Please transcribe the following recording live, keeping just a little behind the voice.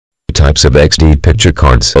types of XD picture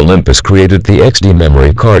cards. Olympus created the XD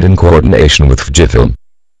memory card in coordination with Fujifilm.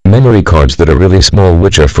 Memory cards that are really small,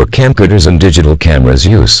 which are for camcorders and digital cameras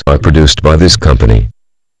use, are produced by this company.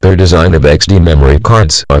 Their design of XD memory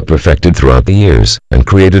cards are perfected throughout the years, and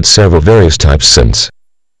created several various types since.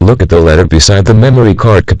 Look at the letter beside the memory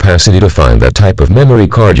card capacity to find that type of memory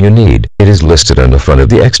card you need. It is listed on the front of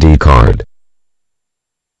the XD card.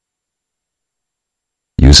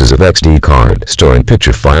 Uses of XD card. Storing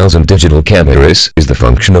picture files and digital cameras is the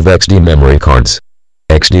function of XD memory cards.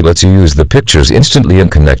 XD lets you use the pictures instantly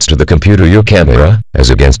and connects to the computer your camera,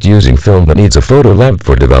 as against using film that needs a photo lab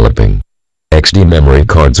for developing. XD memory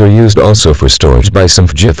cards are used also for storage by some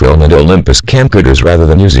Fujifilm and Olympus camcorders rather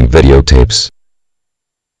than using videotapes.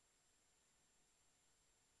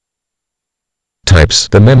 Types.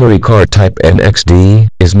 The memory card type NXD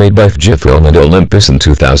is made by Fujifilm and Olympus in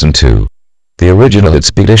 2002. The original had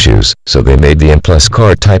speed issues, so they made the N+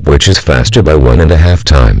 card type, which is faster by 1.5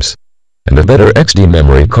 times. And a better XD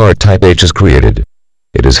memory card type H is created.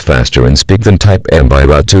 It is faster in speed than type M by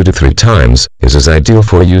about 2 to 3 times, is ideal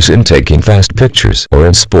for use in taking fast pictures or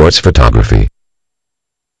in sports photography.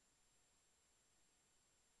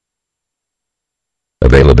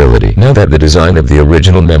 Availability. Now that the design of the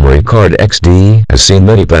original memory card XD has seen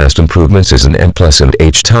many vast improvements as in N+ and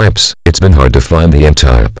H types, it's been hard to find the N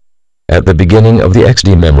type. At the beginning of the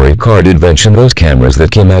XD memory card invention, those cameras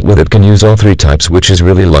that came out with it can use all 3 types, which is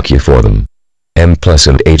really lucky for them. M+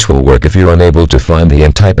 and H will work if you're unable to find the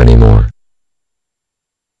N type anymore.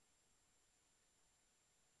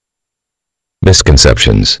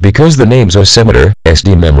 Misconceptions. Because the names are similar,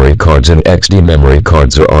 SD memory cards and XD memory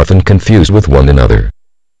cards are often confused with one another.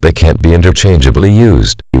 They can't be interchangeably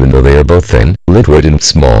used, even though they are both thin, liquid and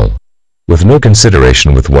small. With no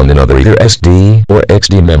consideration with one another, either SD or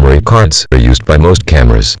XD memory cards are used by most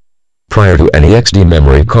cameras. Prior to any XD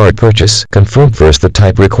memory card purchase, confirm first the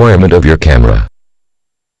type requirement of your camera.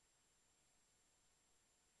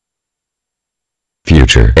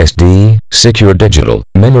 Future. SD, secure digital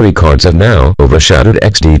memory cards have now overshadowed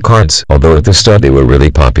XD cards, although at the start they were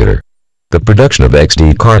really popular. The production of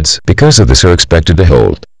XD cards, because of this, are expected to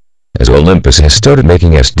hold, as Olympus has started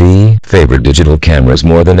making SD favored digital cameras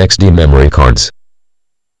more than XD memory cards.